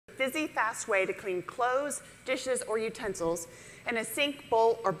fizzy, fast way to clean clothes, dishes, or utensils in a sink,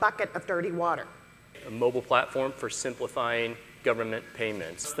 bowl, or bucket of dirty water. A mobile platform for simplifying government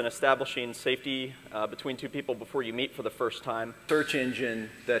payments. And establishing safety between two people before you meet for the first time. Search engine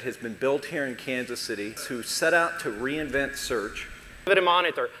that has been built here in Kansas City who set out to reinvent search. A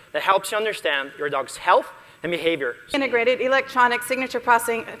monitor that helps you understand your dog's health and behavior. Integrated electronic signature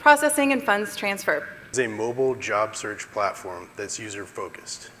processing and funds transfer. It's a mobile job search platform that's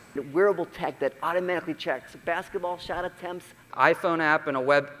user-focused. Wearable tech that automatically checks basketball shot attempts. iPhone app and a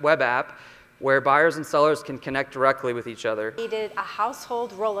web app where buyers and sellers can connect directly with each other. I needed a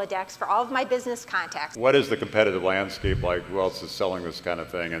household Rolodex for all of my business contacts. What is the competitive landscape like? Who else is selling this kind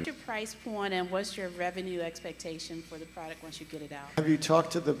of thing? What's your price point and what's your revenue expectation for the product once you get it out? Have you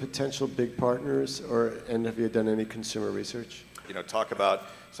talked to the potential big partners, and have you done any consumer research? You know, talk about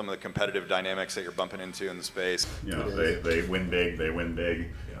some of the competitive dynamics that you're bumping into in the space. You know, they win big,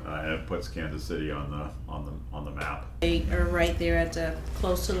 and it puts Kansas City on the map. They are right there at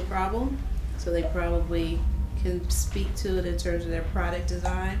close to the problem, so they probably can speak to it in terms of their product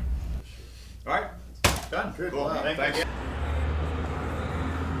design. All right, done. Good. Cool. Thank you.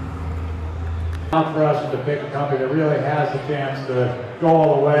 For us to pick a company that really has the chance to go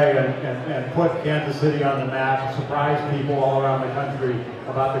all the way and put Kansas City on the map, surprise people all around the country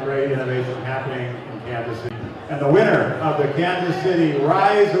about the great innovation happening in Kansas City. And the winner of the Kansas City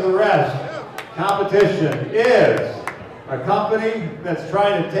Rise of the Rest competition is a company that's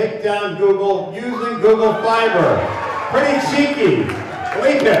trying to take down Google using Google Fiber. Pretty cheeky.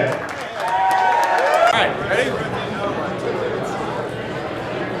 Lincoln. All right, ready?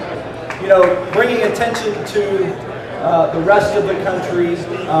 You know, bringing attention to the rest of the country,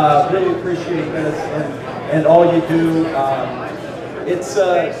 really appreciate this and all you do. It's,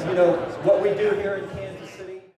 you know, what we do here in Kansas.